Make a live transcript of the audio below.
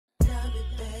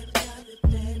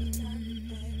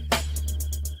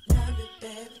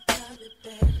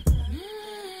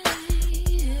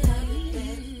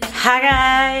Hi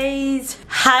guys,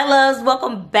 hi loves,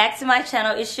 welcome back to my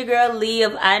channel. It's your girl Lee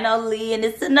of iknowlee, and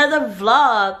it's another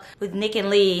vlog with Nick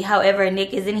and Lee. However,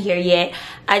 Nick isn't here yet.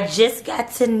 I just got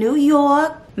to New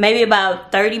York maybe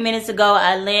about 30 minutes ago.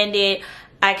 I landed,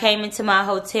 I came into my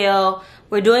hotel.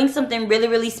 We're doing something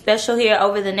really special here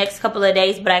over the next couple of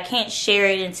days, but I can't share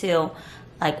it until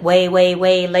like way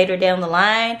later down the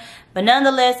line. But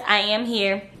nonetheless, I am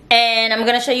here. And I'm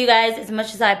gonna show you guys as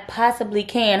much as I possibly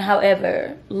can.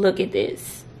 However, look at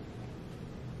this.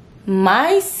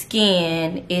 My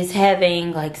skin is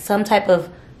having like some type of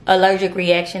allergic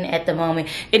reaction at the moment.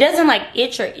 It doesn't like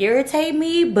itch or irritate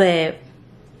me, but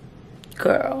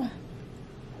girl,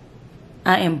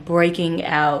 I am breaking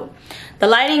out. The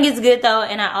lighting is good though,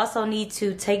 and I also need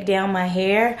to take down my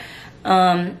hair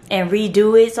and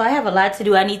redo it. So I have a lot to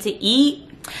do. I need to eat.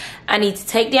 I need to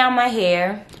take down my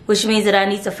hair, which means that I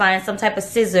need to find some type of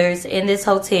scissors in this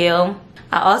hotel.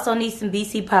 I also need some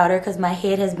BC powder because my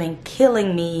head has been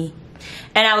killing me.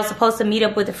 And I was supposed to meet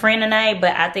up with a friend tonight,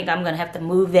 but I think I'm gonna have to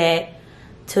move that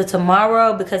till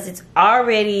tomorrow because it's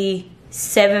already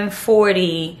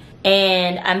 7:40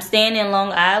 and I'm staying in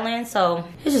Long Island, so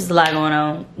there's just a lot going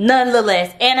on.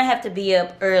 Nonetheless, and I have to be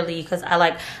up early because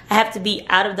I have to be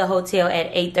out of the hotel at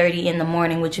 8:30 in the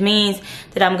morning, which means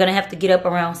that I'm gonna have to get up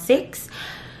around 6.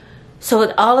 So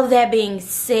with all of that being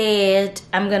said,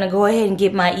 I'm gonna go ahead and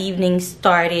get my evening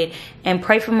started and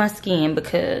pray for my skin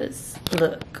because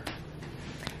look,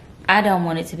 I don't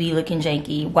want it to be looking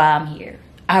janky while I'm here.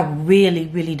 I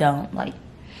really don't. Like,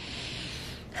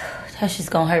 that's just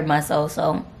gonna hurt my soul.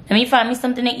 So let me find me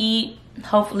something to eat.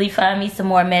 Hopefully find me some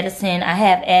more medicine. I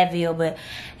have Advil, but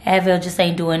Advil just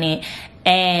ain't doing it.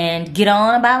 And get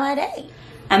on about my day.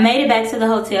 I made it back to the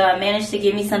hotel. I managed to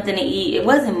get me something to eat. It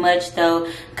wasn't much though,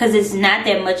 because it's not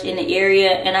that much in the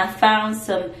area. And I found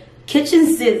some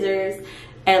kitchen scissors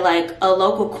at like a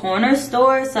local corner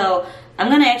store. So I'm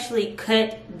gonna actually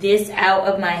cut this out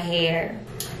of my hair.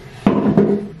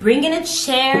 Bringing a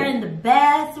chair in the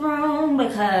bathroom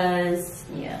because,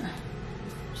 yeah,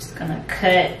 just gonna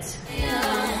cut.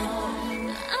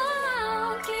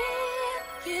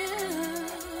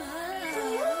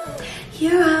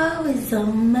 You're always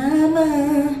on my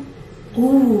mind.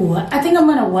 Ooh, I think I'm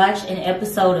gonna watch an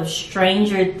episode of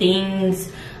Stranger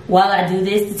Things while I do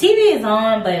this. The TV is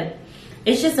on, but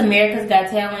it's just America's Got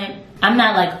Talent. I'm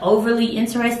not like overly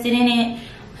interested in it.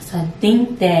 So I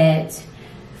think that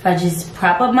if I just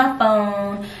prop up my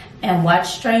phone and watch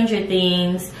Stranger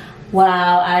Things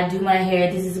while I do my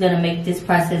hair, this is gonna make this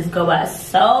process go by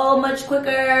so much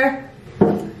quicker.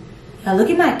 Now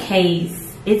look at my case.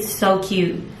 It's so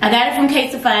cute. I got it from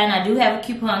Casetify and I do have a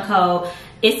coupon code.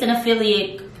 It's an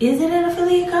affiliate. Is it an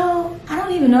affiliate code? I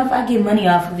don't even know if I get money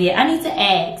off of it. I need to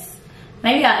ask.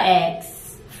 Maybe I'll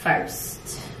ask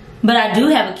first. But I do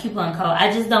have a coupon code.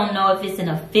 I just don't know if it's an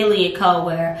affiliate code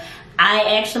where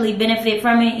I actually benefit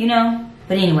from it, you know?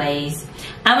 But anyways,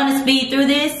 I'm gonna speed through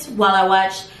this while I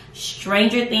watch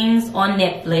Stranger Things on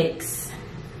Netflix.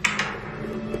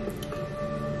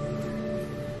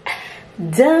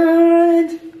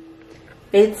 Done.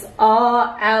 It's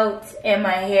all out and my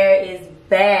hair is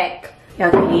back. Y'all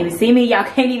can't even see me. Y'all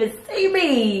can't even see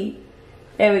me.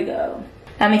 There we go.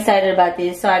 I'm excited about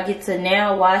this. So I get to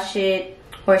now wash it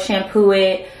or shampoo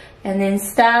it and then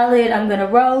style it. I'm gonna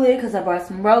roll it because I brought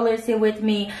some rollers here with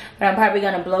me, but I'm probably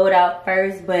gonna blow it out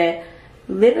first. But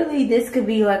literally this could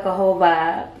be like a whole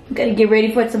vibe. I'm gonna get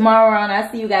ready for tomorrow and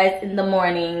I'll see you guys in the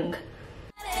morning.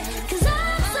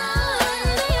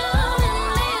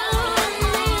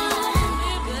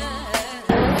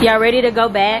 Y'all ready to go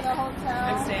back?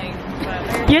 I'm staying.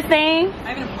 You're staying?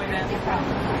 I have an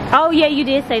appointment. Oh yeah, you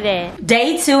did say that.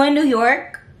 Day 2 in New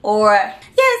York, or yeah,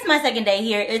 it's my second day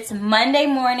here. It's Monday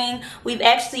morning. We've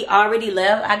actually already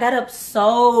left. I got up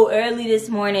so early this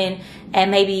morning at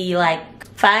maybe like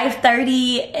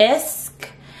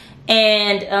 5:30-esque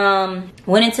and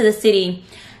went into the city.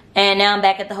 And now I'm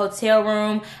back at the hotel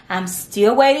room. I'm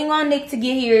still waiting on Nick to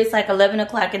get here. It's like 11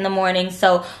 o'clock in the morning.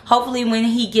 So hopefully when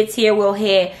he gets here, we'll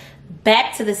head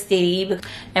back to the city.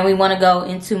 And we want to go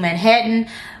into Manhattan.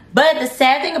 But the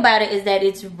sad thing about it is that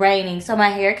it's raining. So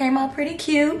my hair came out pretty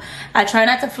cute. I try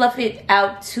not to fluff it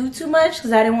out too much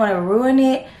because I didn't want to ruin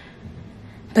it.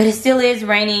 But it still is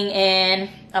raining, and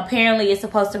apparently it's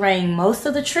supposed to rain most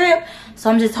of the trip. So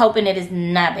I'm just hoping that it's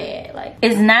not bad. Like,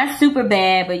 it's not super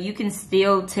bad, but you can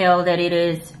still tell that it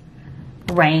is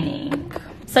raining.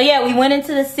 So yeah, we went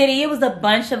into the city. It was a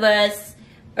bunch of us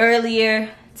earlier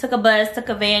took a bus, took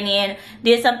a van in,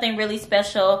 did something really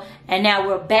special, and now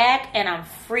we're back and I'm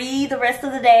free the rest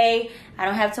of the day. I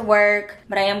don't have to work,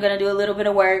 but I am gonna do a little bit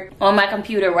of work on my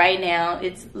computer right now.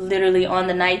 It's literally on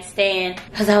the nightstand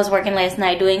because I was working last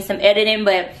night doing some editing,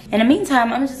 but in the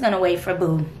meantime, I'm just gonna wait for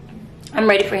Boo. I'm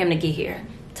ready for him to get here.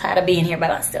 Tired of being here by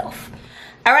myself.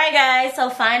 All right, guys, so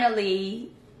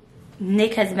finally,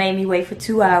 Nick has made me wait for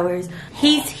 2 hours.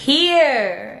 He's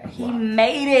here. He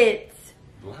made it.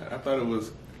 What? I thought it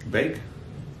was bake.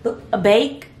 A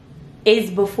bake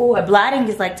is before. Blotting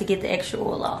is like to get the extra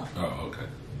oil off. Oh, okay.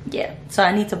 Yeah, so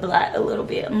I need to blot a little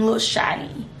bit. I'm a little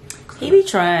shiny. He be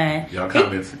trying. Y'all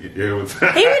comments. He be doing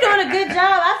a good job.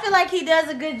 I feel like he does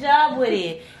a good job with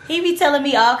it. He be telling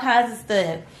me all kinds of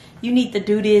stuff. You need to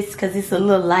do this because it's a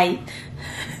little light.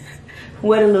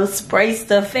 What a little spray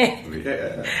stuff at.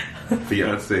 Yeah.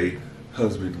 Fiancé,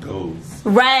 husband goals.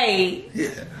 Right.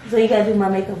 Yeah. So you gotta do my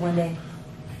makeup one day.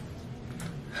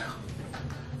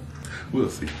 We'll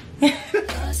see.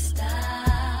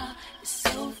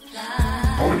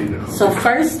 So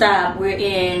first stop, we're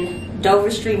in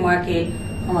Dover Street Market.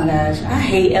 Oh my gosh, I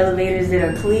hate elevators that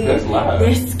are clear. That's loud.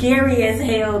 They're scary as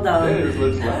hell though. Yeah, it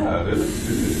looks loud. It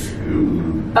looks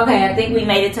good. Okay, I think we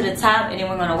made it to the top and then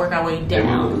we're gonna work our way down.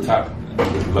 And we're at the top.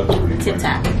 Luxury. Tip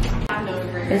top.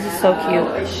 This is so cute.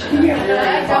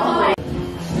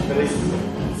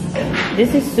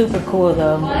 This is super cool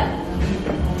though.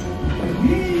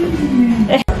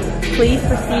 Please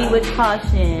proceed with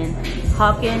caution.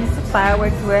 Hawkins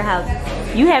Fireworks Warehouse.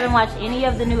 You haven't watched any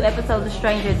of the new episodes of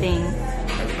Stranger Things.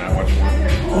 I've not watched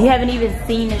one. You haven't even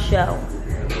seen the show.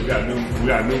 We got new.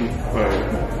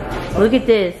 Look at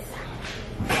this.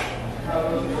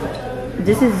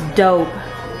 This is dope.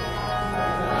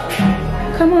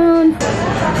 Come on.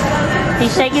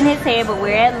 He's shaking his head, but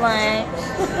we're at lunch.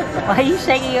 Why are you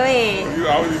shaking your head? You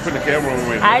always put the camera on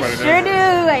me. I sure do.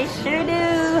 I sure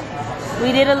do.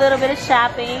 We did a little bit of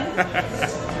shopping.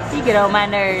 You get on my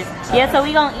nerves. Yeah, so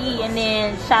we gonna eat and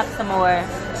then shop some more.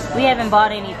 We haven't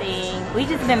bought anything. We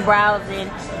just been browsing,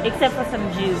 except for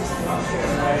some juice.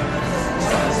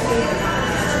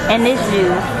 And this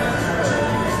juice.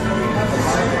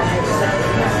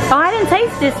 Oh, I didn't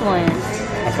taste this one.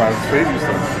 That's why I saved you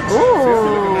something.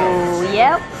 Ooh,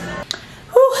 yep.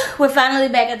 Whew, we're finally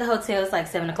back at the hotel. It's like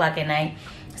 7 o'clock at night.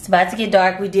 It's about to get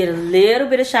dark. We did a little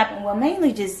bit of shopping. Well,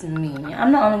 mainly just me.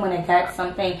 I'm the only one that got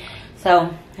something.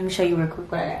 So, let me show you real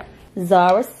quick what I got.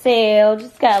 Zara sale.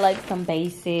 Just got like some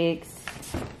basics.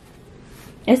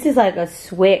 This is like a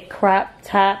sweat crop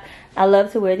top. I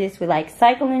love to wear this with like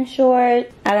cycling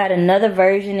shorts. I got another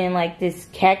version in like this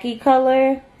khaki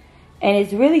color. And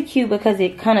it's really cute because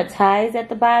it kind of ties at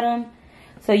the bottom.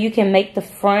 So you can make the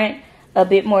front a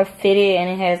bit more fitted, and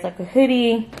it has like a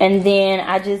hoodie. And then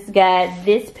I just got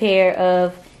this pair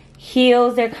of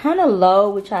heels. They're kind of low,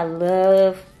 which I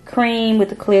love. Cream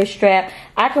with a clear strap.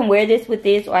 I can wear this with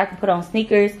this, or I can put on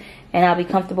sneakers and I'll be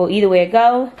comfortable either way it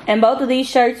go. And both of these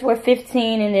shirts were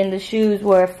 $15 and then the shoes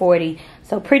were $40.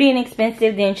 So pretty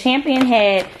inexpensive. Then Champion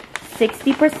had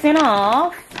 60%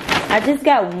 off. I just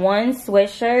got one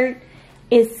sweatshirt.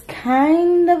 It's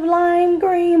kind of lime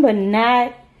green, but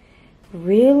not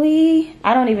really.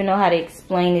 I don't even know how to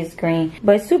explain this green,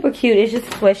 but it's super cute. It's just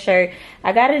a sweatshirt.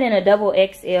 I got it in a double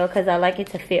XL because I like it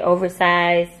to fit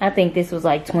oversized. I think this was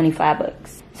like 25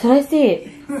 bucks. So that's it.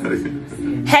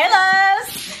 Hey,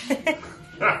 loves.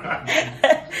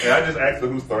 Yeah, I just asked her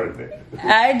who started that.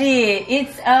 I did.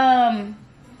 It's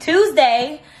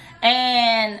Tuesday,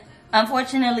 and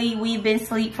unfortunately we've been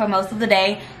asleep for most of the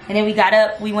day, and then we got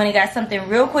up, we went and got something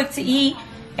real quick to eat,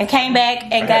 and came back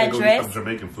and got dressed. Some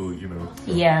Jamaican food, you know.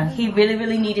 So. Yeah, he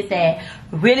really needed that.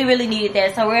 Really needed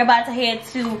that. So we're about to head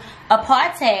to a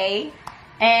party,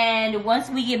 and once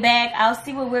we get back, I'll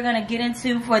see what we're gonna get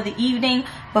into for the evening.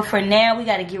 But for now, we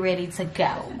gotta get ready to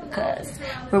go because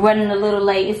we're running a little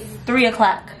late. It's 3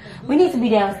 o'clock. We need to be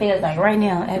downstairs like right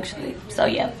now, actually. So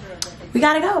yeah, we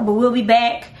gotta go. But we'll be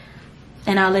back,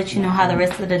 and I'll let you know how the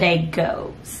rest of the day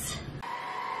goes.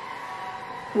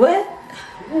 What?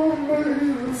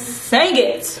 Sing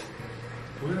it.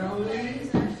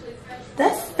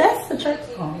 That's the church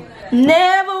song.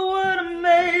 Never would have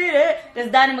made it. That's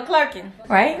Donnie McClurkin,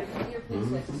 right?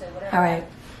 Mm-hmm. All right,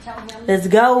 let's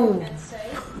go.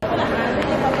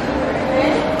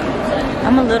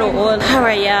 I'm a little oily. All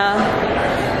right, y'all.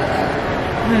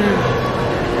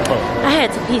 I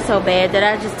had to pee so bad that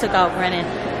I just took off running.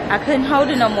 I couldn't hold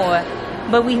it no more.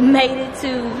 But we made it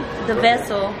to the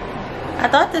Vessel. I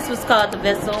thought this was called the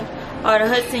Vessel or the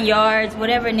Hudson Yards,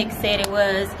 whatever Nick said it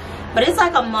was. But it's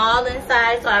like a mall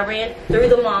inside, so I ran through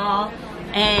the mall,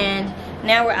 and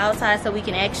now we're outside so we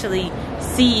can actually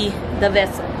see the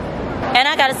Vessel. And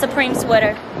I got a Supreme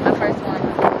sweater, my first one.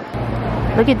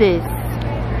 Look at this.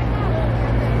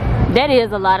 That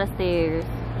is a lot of stairs.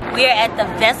 We are at the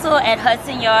Vessel at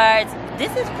Hudson Yards.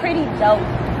 This is pretty dope.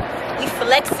 We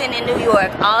flexing in New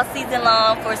York all season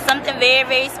long for something very,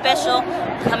 very special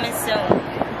coming soon.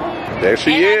 There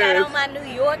she is. And I got on my New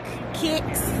York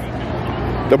kicks.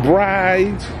 The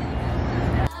bride.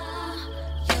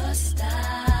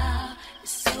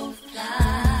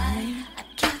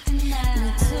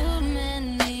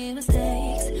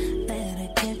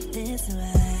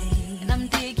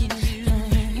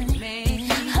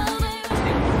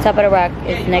 Top of the Rock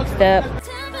is next up.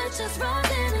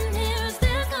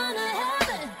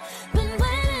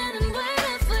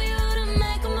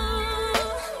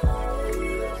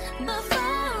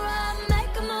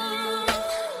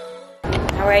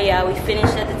 Alright, y'all, we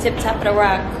finished at the tip top of the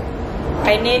rock.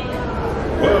 Right, Nick? What?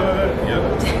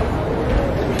 Yeah.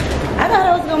 I thought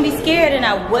I was gonna be scared and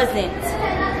I wasn't.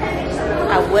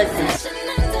 I wasn't.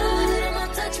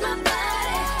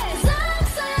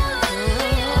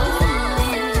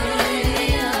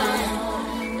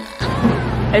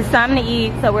 It's time to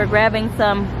eat, so we're grabbing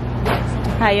some.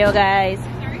 Hi, yo, guys.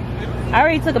 I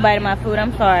already took a bite of my food,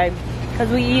 I'm sorry. Because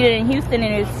we eat it in Houston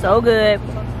and it's so good.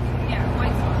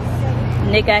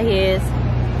 Nick got his.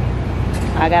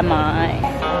 I got mine.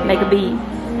 Make a beat.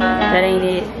 That ain't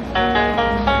it.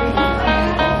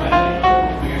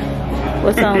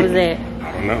 What song was that?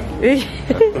 I don't know.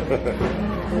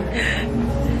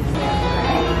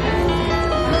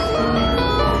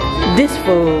 This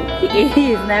fool,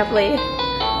 he is not playing.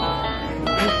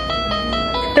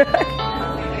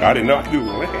 I didn't know I could do it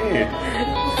with my hand.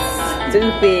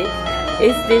 Stupid.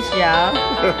 It's this, y'all.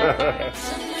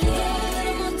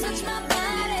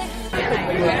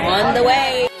 We're on the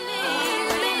way.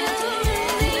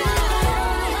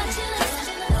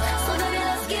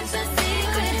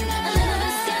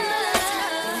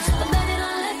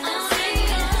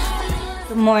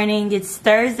 Good morning. It's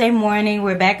Thursday morning.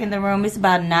 We're back in the room. It's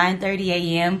about 9:30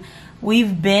 a.m.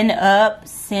 We've been up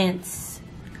since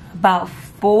about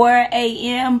 4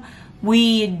 a.m.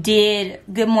 We did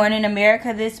Good Morning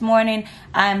America this morning.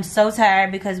 I'm so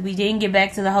tired because we didn't get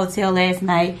back to the hotel last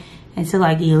night until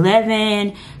like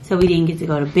 11. So we didn't get to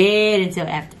go to bed until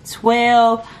after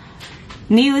 12.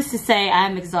 Needless to say,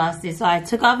 I'm exhausted. So I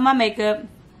took off my makeup.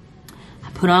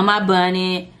 I put on my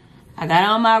bonnet. I got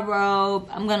on my robe.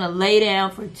 I'm gonna lay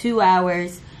down for 2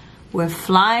 hours. We're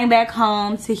flying back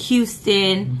home to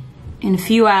Houston in a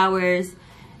few hours.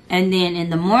 And then in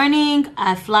the morning,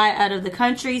 I fly out of the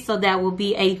country. So that will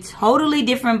be a totally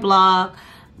different vlog.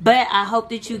 But I hope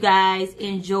that you guys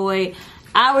enjoy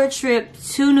our trip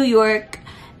to New York.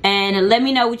 And let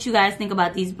me know what you guys think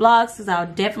about these vlogs, because I'll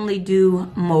definitely do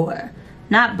more.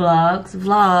 Not blogs,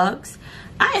 vlogs.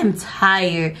 I am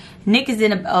tired. Nick is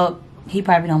in a... Oh, he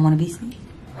probably don't want to be seen.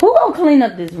 Who gonna clean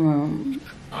up this room?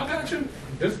 I got you.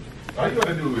 Just, all you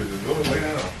gotta do is just go and lay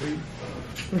down,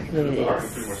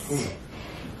 please.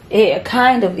 It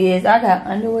kind of is. I got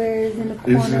underwears in the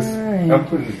corner. It's just, I'm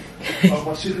putting all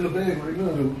my shit in the bag right now,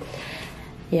 dude.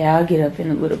 Yeah, I'll get up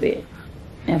in a little bit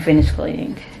and finish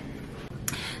cleaning.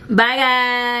 Bye,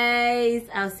 guys.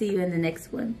 I'll see you in the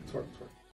next one.